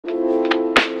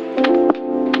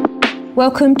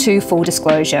Welcome to Full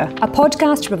Disclosure, a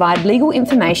podcast to provide legal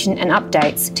information and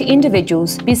updates to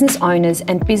individuals, business owners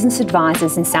and business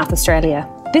advisors in South Australia.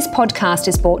 This podcast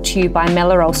is brought to you by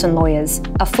Mellor Olsson Lawyers,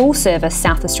 a full-service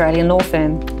South Australian law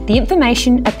firm. The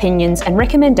information, opinions and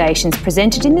recommendations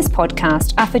presented in this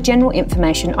podcast are for general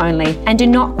information only and do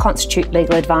not constitute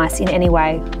legal advice in any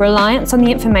way. Reliance on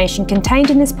the information contained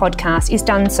in this podcast is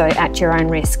done so at your own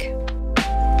risk.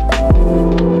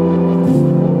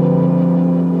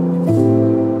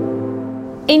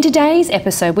 In today's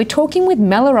episode, we're talking with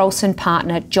Mellor Olsson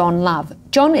Partner John Love.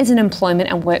 John is an employment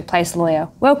and workplace lawyer.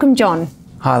 Welcome, John.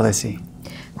 Hi, Lucy.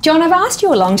 John, I've asked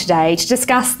you along today to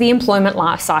discuss the employment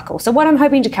life cycle. So what I'm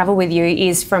hoping to cover with you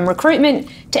is from recruitment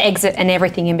to exit and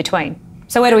everything in between.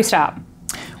 So where do we start?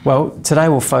 Well, today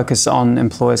we'll focus on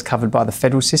employers covered by the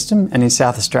federal system, and in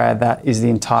South Australia that is the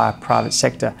entire private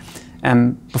sector.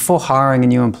 Before hiring a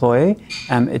new employee,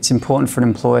 it's important for an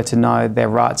employer to know their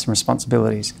rights and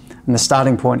responsibilities. And the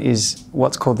starting point is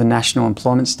what's called the National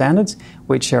Employment Standards,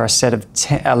 which are a set of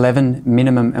 11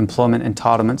 minimum employment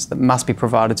entitlements that must be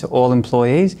provided to all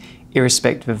employees,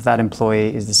 irrespective of that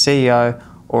employee is the CEO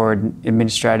or an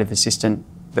administrative assistant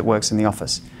that works in the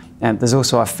office. And there's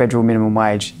also a federal minimum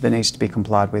wage that needs to be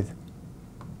complied with.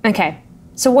 Okay,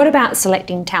 so what about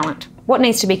selecting talent? What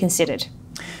needs to be considered?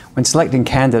 When selecting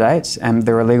candidates,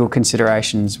 there are legal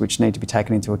considerations which need to be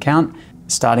taken into account.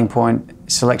 Starting point,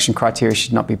 selection criteria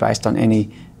should not be based on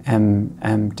any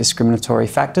discriminatory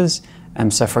factors.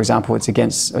 So, for example,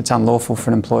 it's unlawful for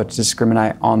an employer to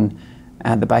discriminate on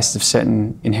the basis of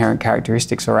certain inherent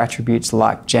characteristics or attributes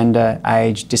like gender,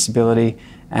 age, disability,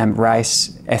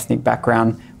 race, ethnic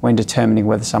background when determining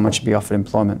whether someone should be offered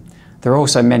employment. There are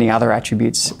also many other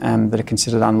attributes that are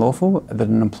considered unlawful that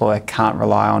an employer can't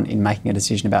rely on in making a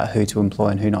decision about who to employ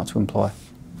and who not to employ.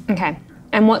 Okay,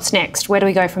 and what's next? Where do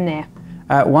we go from there?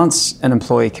 Once an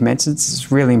employee commences,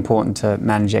 it's really important to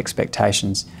manage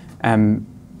expectations.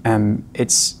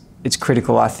 It's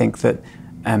critical, I think, that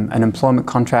an employment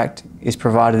contract is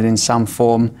provided in some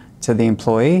form to the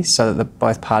employee so that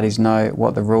both parties know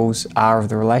what the rules are of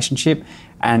the relationship.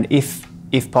 And if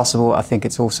possible, I think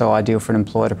it's also ideal for an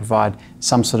employer to provide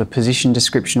some sort of position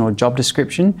description or job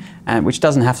description, which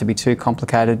doesn't have to be too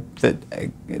complicated,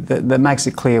 that makes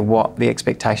it clear what the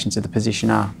expectations of the position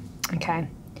are. Okay.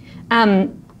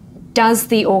 Does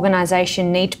the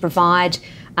organisation need to provide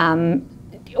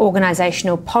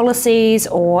organisational policies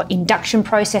or induction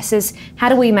processes? How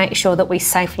do we make sure that we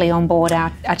safely onboard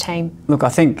our team? Look, I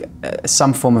think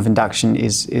some form of induction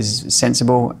is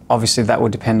sensible. Obviously, that will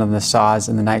depend on the size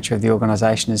and the nature of the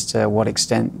organisation as to what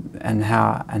extent and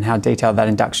how detailed that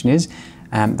induction is.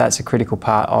 That's a critical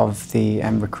part of the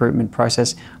recruitment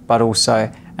process, but also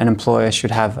an employer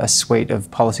should have a suite of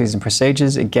policies and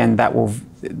procedures. Again,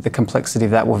 the complexity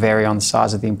of that will vary on the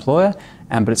size of the employer,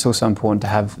 but it's also important to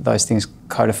have those things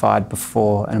codified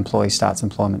before an employee starts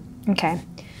employment. Okay.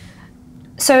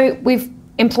 So we've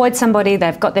employed somebody,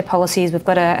 they've got their policies, we've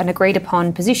got an agreed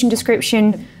upon position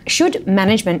description. Should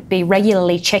management be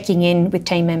regularly checking in with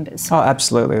team members? Oh,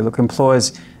 absolutely. Look,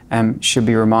 employers should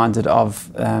be reminded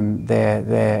of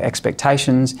their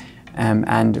expectations,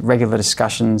 and regular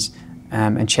discussions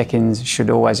and check-ins should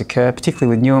always occur,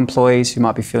 particularly with new employees who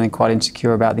might be feeling quite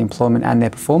insecure about the employment and their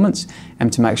performance,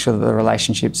 and to make sure that the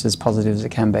relationship's as positive as it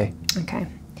can be. Okay.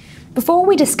 Before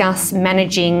we discuss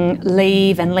managing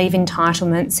leave and leave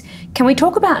entitlements, can we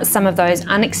talk about some of those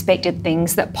unexpected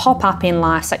things that pop up in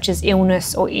life, such as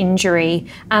illness or injury?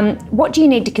 What do you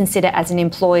need to consider as an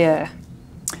employer?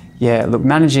 Yeah, look,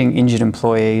 managing injured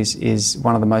employees is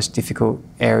one of the most difficult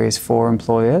areas for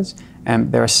employers.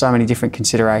 There are so many different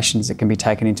considerations that can be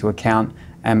taken into account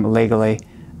legally,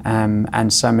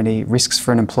 and so many risks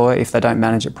for an employer if they don't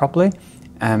manage it properly.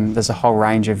 There's a whole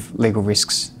range of legal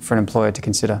risks for an employer to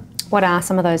consider. What are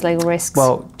some of those legal risks?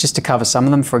 Well, just to cover some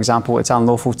of them, for example, it's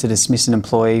unlawful to dismiss an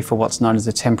employee for what's known as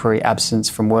a temporary absence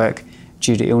from work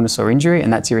due to illness or injury,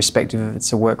 and that's irrespective if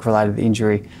it's a work-related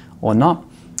injury or not.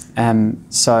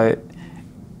 So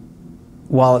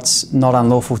while it's not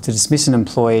unlawful to dismiss an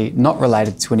employee not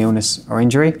related to an illness or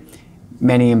injury,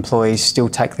 many employees still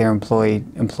take their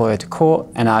employer to court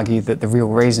and argue that the real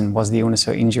reason was the illness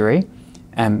or injury,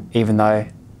 even though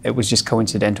it was just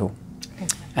coincidental.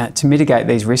 Okay. To mitigate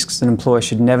these risks, an employer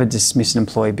should never dismiss an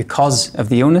employee because of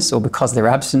the illness or because they're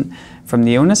absent from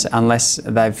the illness unless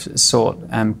they've sought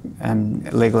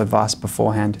legal advice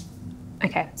beforehand.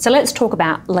 Okay, so let's talk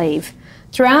about leave.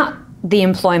 Throughout the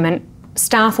employment,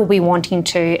 staff will be wanting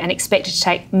to and expected to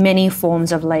take many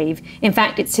forms of leave. In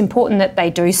fact, it's important that they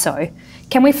do so.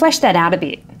 Can we flesh that out a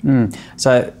bit?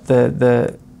 So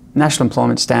the national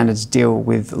employment standards deal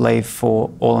with leave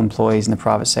for all employees in the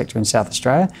private sector in South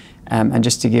Australia. And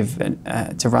just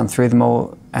to run through them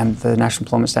all, the national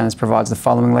employment standards provides the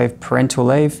following leave: parental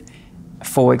leave,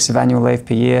 4 weeks of annual leave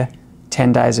per year,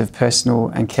 10 days of personal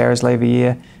and carers leave a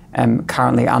year,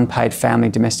 currently unpaid family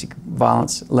domestic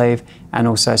violence leave, and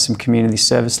also some community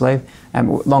service leave.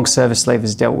 Long service leave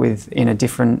is dealt with in a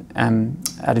different,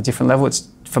 at a different level. It's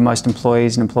for most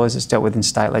employees and employers, it's dealt with in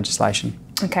state legislation.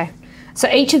 Okay. So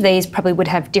each of these probably would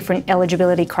have different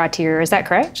eligibility criteria, is that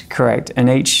correct? Correct, and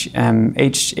each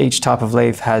type of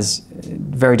leave has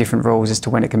very different rules as to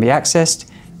when it can be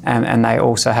accessed, and they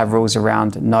also have rules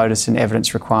around notice and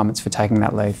evidence requirements for taking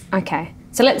that leave. Okay,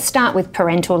 so let's start with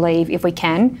parental leave if we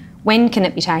can. When can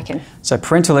it be taken? So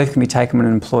parental leave can be taken when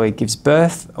an employee gives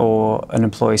birth, or an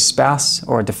employee's spouse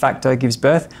or a de facto gives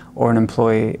birth, or an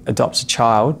employee adopts a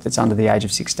child that's under the age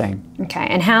of 16. Okay,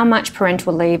 and how much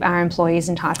parental leave are employees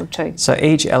entitled to? So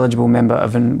each eligible member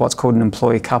of what's called an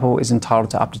employee couple is entitled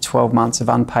to up to 12 months of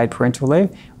unpaid parental leave,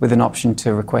 with an option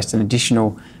to request an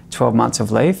additional 12 months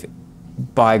of leave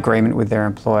by agreement with their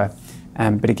employer.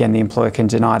 But again, the employer can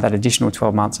deny that additional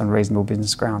 12 months on reasonable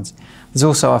business grounds. There's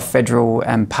also a federal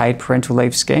paid parental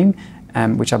leave scheme,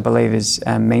 which I believe is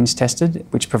means tested,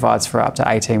 which provides for up to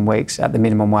 18 weeks at the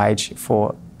minimum wage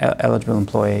for eligible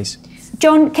employees.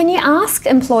 John, can you ask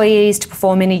employees to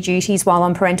perform any duties while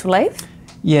on parental leave?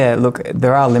 Yeah, look,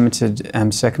 there are limited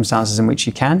circumstances in which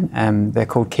you can. They're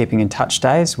called keeping in touch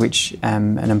days, which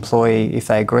an employee, if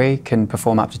they agree, can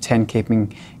perform up to 10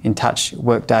 keeping in touch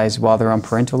work days while they're on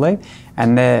parental leave.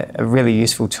 And they're a really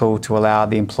useful tool to allow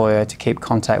the employer to keep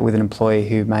contact with an employee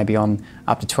who may be on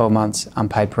up to 12 months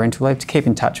unpaid parental leave, to keep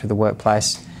in touch with the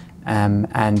workplace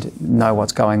and know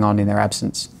what's going on in their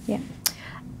absence. Yeah.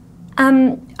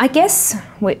 I guess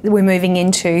we're moving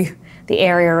into the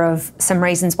area of some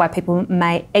reasons why people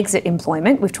may exit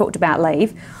employment. We've talked about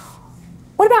leave.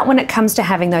 What about when it comes to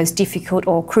having those difficult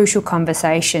or crucial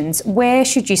conversations? Where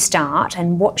should you start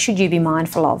and what should you be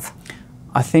mindful of?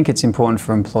 I think it's important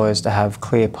for employers to have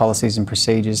clear policies and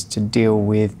procedures to deal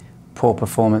with poor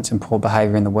performance and poor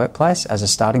behaviour in the workplace as a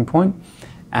starting point.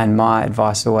 And my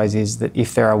advice always is that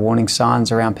if there are warning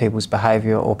signs around people's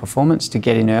behaviour or performance, to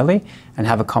get in early and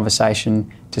have a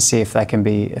conversation to see if they can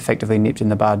be effectively nipped in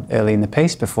the bud early in the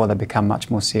piece before they become much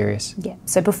more serious. Yeah,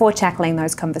 so before tackling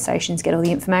those conversations, get all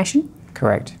the information?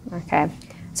 Correct. Okay.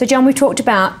 So John, we've talked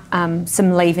about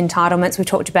some leave entitlements, we've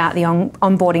talked about the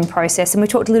onboarding process, and we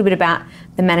talked a little bit about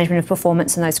the management of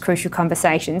performance and those crucial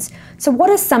conversations. So what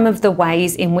are some of the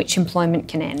ways in which employment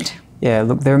can end? Yeah,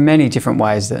 look, there are many different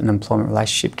ways that an employment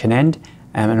relationship can end.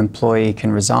 An employee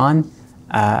can resign,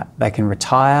 they can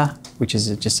retire, which is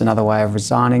just another way of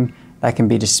resigning. They can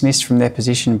be dismissed from their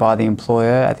position by the employer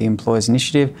at the employer's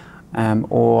initiative,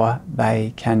 or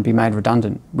they can be made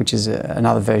redundant, which is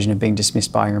another version of being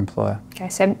dismissed by your employer. Okay,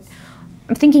 so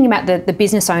I'm thinking about the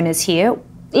business owners here.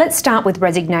 Let's start with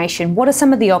resignation. What are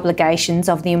some of the obligations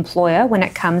of the employer when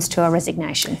it comes to a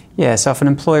resignation? Yeah, so if an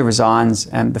employee resigns,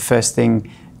 the first thing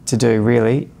to do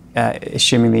really,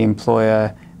 assuming the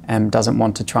employer doesn't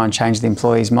want to try and change the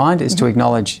employee's mind, is to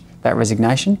acknowledge that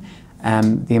resignation.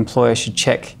 The employer should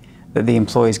check that the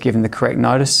employee is given the correct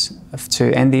notice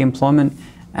to end the employment,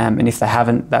 and if they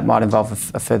haven't, that might involve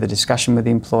a further discussion with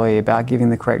the employee about giving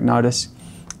the correct notice,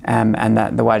 and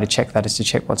that the way to check that is to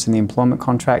check what's in the employment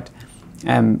contract.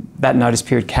 That notice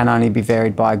period can only be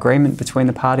varied by agreement between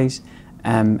the parties,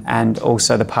 and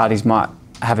also the parties might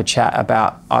have a chat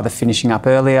about either finishing up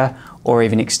earlier or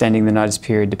even extending the notice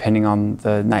period depending on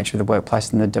the nature of the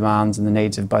workplace and the demands and the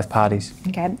needs of both parties.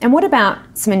 Okay, and what about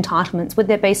some entitlements? Would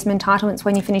there be some entitlements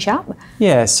when you finish up?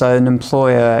 Yeah, so an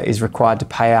employer is required to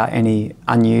pay out any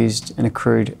unused and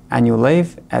accrued annual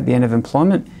leave at the end of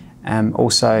employment.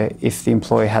 Also, if the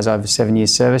employee has over 7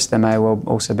 years service, there may well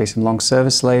also be some long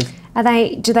service leave.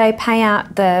 Do they pay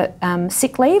out the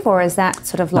sick leave, or is that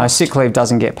sort of lost? No, sick leave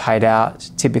doesn't get paid out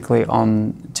typically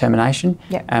on termination.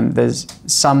 Yep. There's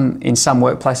in some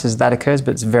workplaces that occurs,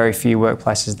 but it's very few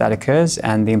workplaces that occurs,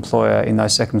 and the employer in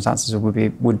those circumstances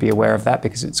would be aware of that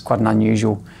because it's quite an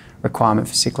unusual requirement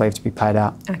for sick leave to be paid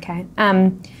out. Okay.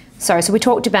 So we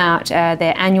talked about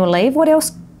their annual leave. What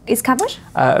else is covered?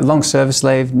 Long service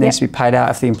leave needs to be paid out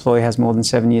if the employee has more than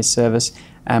 7 years service.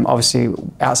 Obviously,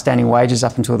 outstanding wages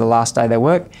up until the last day they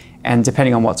work, and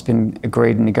depending on what's been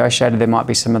agreed and negotiated, there might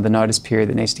be some of the notice period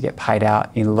that needs to get paid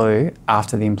out in lieu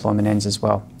after the employment ends as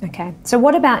well. Okay, so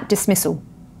what about dismissal?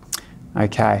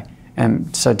 Okay,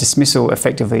 so dismissal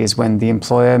effectively is when the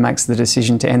employer makes the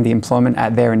decision to end the employment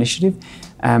at their initiative.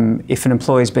 If an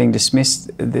employee is being dismissed,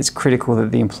 it's critical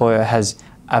that the employer has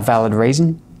a valid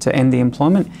reason to end the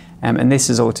employment, And this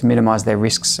is all to minimise their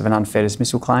risks of an unfair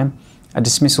dismissal claim. A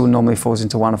dismissal normally falls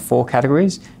into one of 4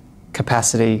 categories: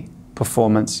 capacity,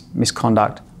 performance,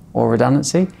 misconduct, or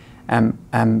redundancy.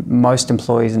 Most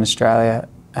employees in Australia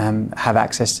have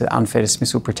access to unfair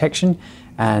dismissal protection,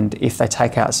 and if they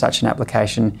take out such an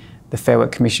application, the Fair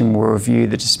Work Commission will review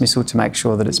the dismissal to make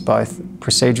sure that it's both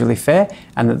procedurally fair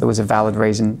and that there was a valid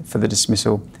reason for the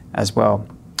dismissal as well.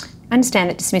 I understand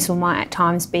that dismissal might at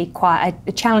times be quite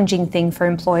a challenging thing for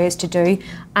employers to do.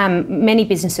 Many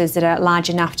businesses that are large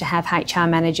enough to have HR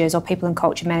managers or people and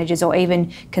culture managers, or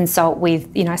even consult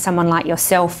with someone like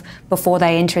yourself before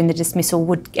they enter in the dismissal,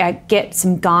 would get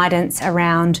some guidance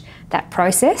around that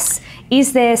process.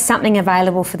 Is there something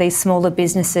available for these smaller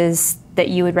businesses that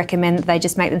you would recommend that they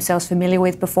just make themselves familiar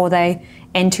with before they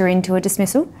enter into a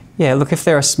dismissal? Yeah, look, if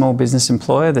they're a small business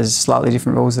employer, there's slightly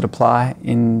different rules that apply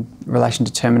in relation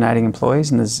to terminating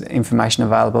employees, and there's information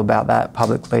available about that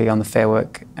publicly on the Fair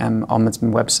Work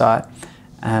Ombudsman website,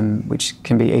 which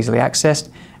can be easily accessed.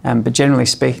 But generally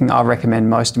speaking, I recommend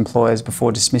most employers,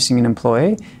 before dismissing an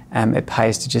employee, it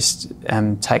pays to just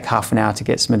take half an hour to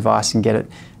get some advice and get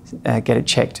it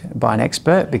checked by an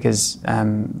expert, because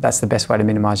that's the best way to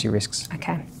minimise your risks.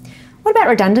 Okay. What about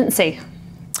redundancy?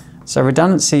 So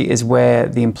redundancy is where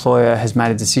the employer has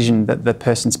made a decision that the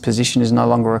person's position is no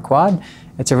longer required.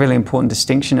 It's a really important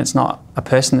distinction. It's not a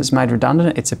person that's made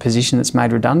redundant, it's a position that's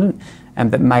made redundant,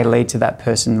 and that may lead to that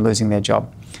person losing their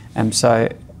job. So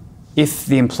if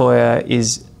the employer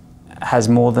has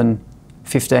more than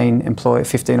 15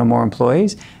 or more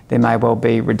employees, there may well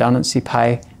be redundancy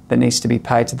pay that needs to be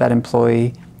paid to that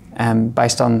employee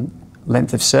based on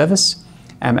length of service.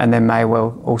 And there may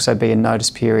well also be a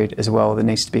notice period as well that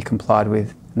needs to be complied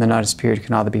with. And the notice period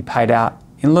can either be paid out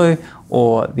in lieu,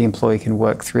 or the employee can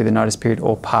work through the notice period,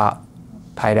 or part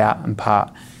paid out and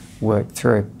part worked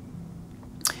through.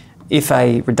 If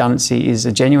a redundancy is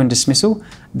a genuine dismissal,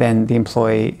 then the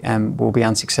employee will be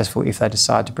unsuccessful if they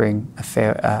decide to bring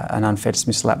an unfair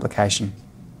dismissal application.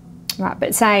 Right,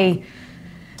 but say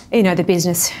the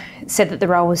business said that the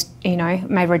role was,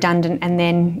 made redundant, and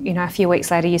then, a few weeks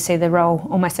later you see the role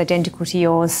almost identical to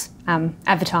yours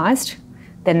advertised,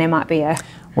 then there might be a...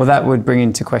 Well, that would bring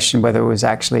into question whether it was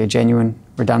actually a genuine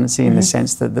redundancy in the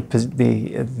sense that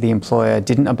the employer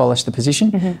didn't abolish the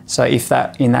position. So if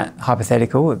in that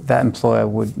hypothetical, that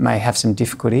employer may have some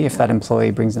difficulty if that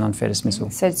employee brings an unfair dismissal.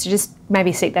 So to just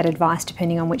maybe seek that advice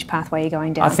depending on which pathway you're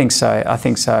going down. I think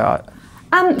so.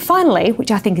 Finally, which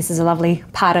I think is a lovely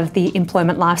part of the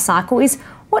employment life cycle, is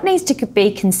what needs to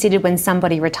be considered when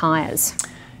somebody retires?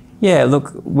 Yeah,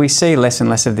 look, we see less and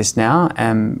less of this now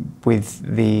with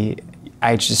the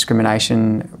age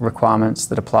discrimination requirements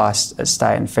that apply at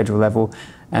state and federal level.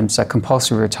 So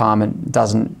compulsory retirement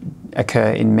doesn't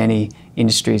occur in many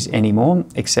industries anymore,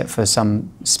 except for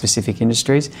some specific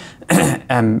industries.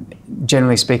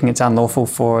 Generally speaking, it's unlawful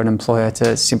for an employer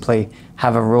to simply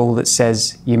have a rule that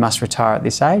says you must retire at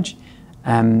this age.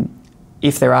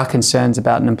 If there are concerns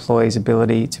about an employee's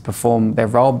ability to perform their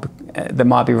role that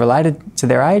might be related to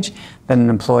their age, then an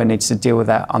employer needs to deal with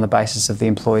that on the basis of the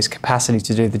employee's capacity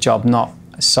to do the job, not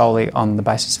solely on the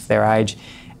basis of their age.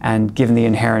 And given the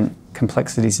inherent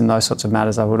complexities in those sorts of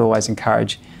matters, I would always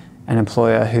encourage an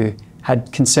employer who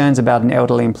had concerns about an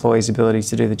elderly employee's ability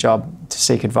to do the job to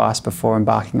seek advice before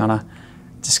embarking on a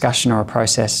discussion or a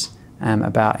process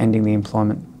about ending the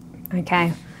employment.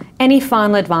 Okay. Any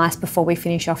final advice before we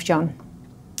finish off, John?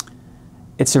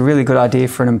 It's a really good idea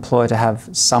for an employer to have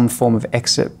some form of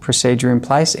exit procedure in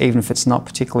place, even if it's not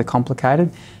particularly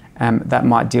complicated. That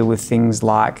might deal with things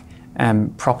like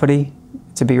property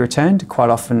to be returned. Quite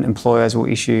often employers will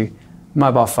issue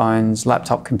mobile phones,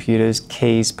 laptop computers,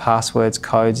 keys, passwords,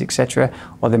 codes, etc.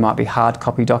 Or there might be hard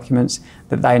copy documents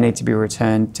that they need to be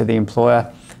returned to the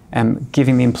employer.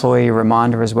 Giving the employee a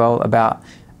reminder as well about,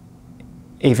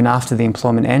 even after the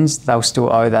employment ends, they'll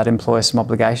still owe that employer some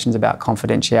obligations about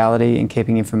confidentiality and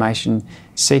keeping information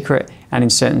secret. And in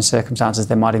certain circumstances,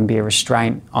 there might even be a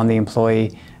restraint on the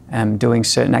employee doing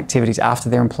certain activities after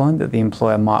their employment that the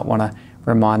employer might want to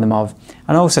remind them of.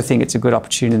 And I also think it's a good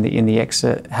opportunity in the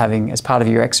exit, having as part of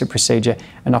your exit procedure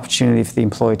an opportunity for the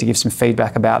employee to give some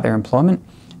feedback about their employment,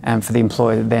 and for the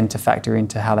employer then to factor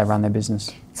into how they run their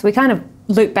business. So we kind of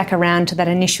loop back around to that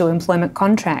initial employment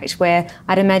contract, where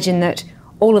I'd imagine that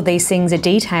all of these things are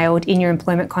detailed in your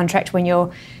employment contract. When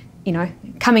you're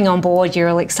coming on board, you're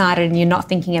all excited and you're not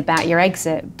thinking about your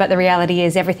exit, but the reality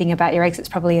is everything about your exit's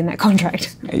probably in that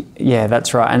contract. Yeah,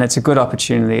 that's right. And it's a good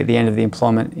opportunity at the end of the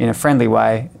employment, in a friendly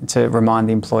way, to remind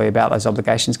the employee about those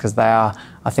obligations, because they are,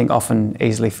 I think, often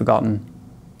easily forgotten.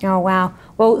 Oh, wow.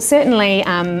 Well, certainly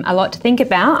a lot to think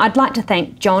about. I'd like to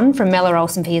thank John from Mellor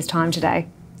Olsson for his time today.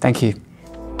 Thank you.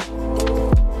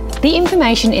 The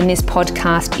information in this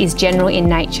podcast is general in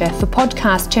nature. For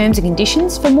podcast terms and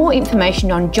conditions, for more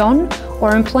information on John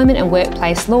or employment and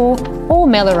workplace law or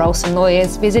Mellor Olsson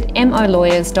Lawyers, visit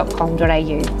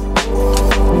molawyers.com.au.